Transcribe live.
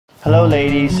Hello,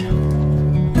 ladies.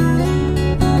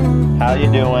 How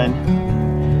you doing?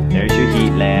 There's your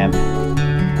heat lamp.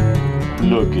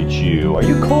 Look at you. Are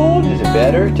you cold? Is it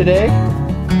better today?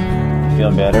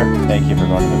 Feeling better? Thank you for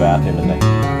going to the bathroom in the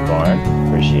barn.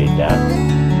 Appreciate that.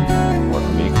 Work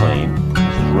for me to clean.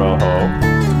 This is Rojo.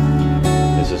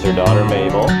 This is her daughter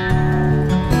Mabel.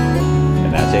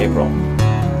 And that's April,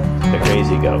 the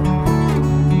crazy goat.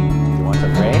 You want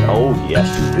some grain? Oh, yes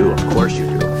you do. Of course you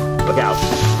do. Look out.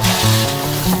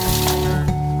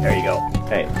 There you go.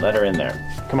 Hey, let her in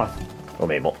there. Come on. Go,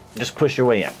 Mabel. Just push your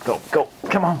way in. Go, go.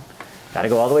 Come on. Gotta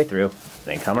go all the way through.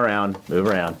 Then come around. Move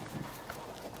around.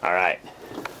 All right.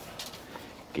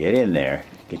 Get in there.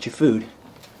 Get your food.